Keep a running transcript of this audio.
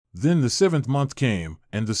Then the 7th month came,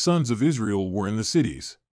 and the sons of Israel were in the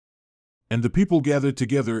cities. And the people gathered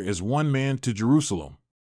together as one man to Jerusalem.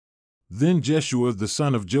 Then Jeshua the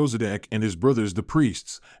son of Jozadak and his brothers the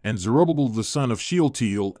priests, and Zerubbabel the son of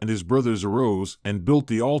Shealtiel and his brothers arose and built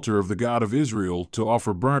the altar of the God of Israel to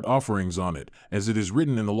offer burnt offerings on it, as it is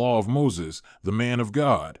written in the law of Moses, the man of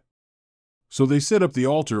God. So they set up the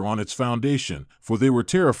altar on its foundation, for they were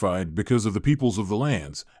terrified because of the peoples of the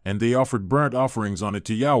lands, and they offered burnt offerings on it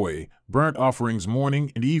to Yahweh, burnt offerings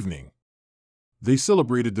morning and evening. They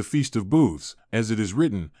celebrated the Feast of Booths, as it is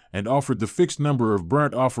written, and offered the fixed number of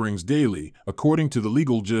burnt offerings daily, according to the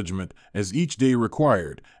legal judgment, as each day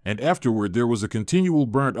required, and afterward there was a continual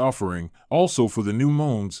burnt offering, also for the new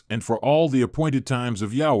moons, and for all the appointed times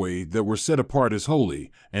of Yahweh that were set apart as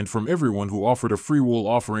holy, and from everyone who offered a freewill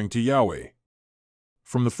offering to Yahweh.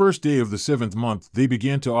 From the first day of the 7th month they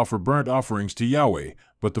began to offer burnt offerings to Yahweh,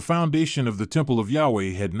 but the foundation of the temple of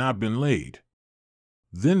Yahweh had not been laid.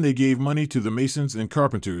 Then they gave money to the masons and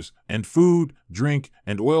carpenters, and food, drink,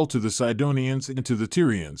 and oil to the Sidonians and to the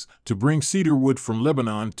Tyrians, to bring cedar wood from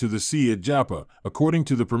Lebanon to the sea at Joppa, according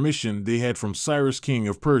to the permission they had from Cyrus king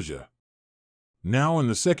of Persia. Now in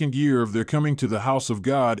the 2nd year of their coming to the house of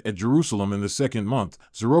God at Jerusalem in the 2nd month,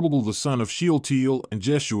 Zerubbabel the son of Shealtiel and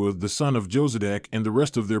Jeshua the son of Jozadak and the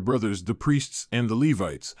rest of their brothers the priests and the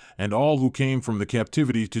Levites, and all who came from the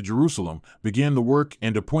captivity to Jerusalem, began the work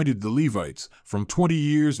and appointed the Levites, from 20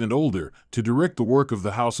 years and older, to direct the work of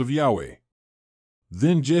the house of Yahweh.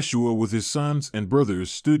 Then Jeshua with his sons and brothers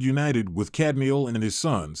stood united with Kadmiel and his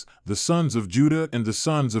sons, the sons of Judah and the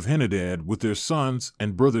sons of Henadad with their sons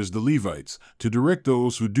and brothers the Levites, to direct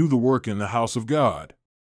those who do the work in the house of God.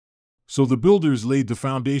 So the builders laid the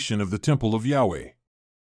foundation of the temple of Yahweh.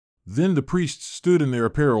 Then the priests stood in their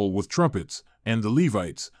apparel with trumpets, and the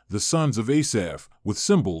Levites, the sons of Asaph, with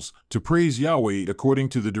cymbals, to praise Yahweh according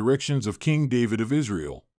to the directions of King David of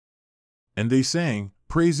Israel. And they sang,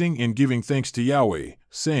 praising and giving thanks to Yahweh,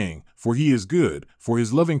 saying, For he is good, for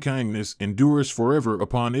his lovingkindness endures forever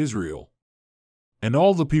upon Israel. And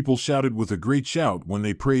all the people shouted with a great shout when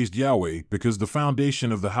they praised Yahweh, because the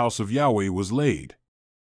foundation of the house of Yahweh was laid.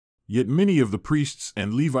 Yet many of the priests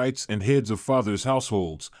and Levites and heads of fathers'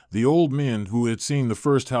 households, the old men who had seen the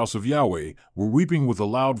first house of Yahweh, were weeping with a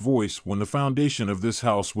loud voice when the foundation of this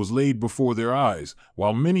house was laid before their eyes,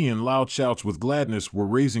 while many in loud shouts with gladness were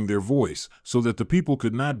raising their voice, so that the people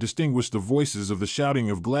could not distinguish the voices of the shouting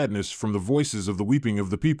of gladness from the voices of the weeping of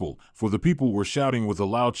the people, for the people were shouting with a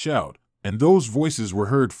loud shout, and those voices were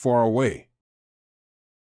heard far away.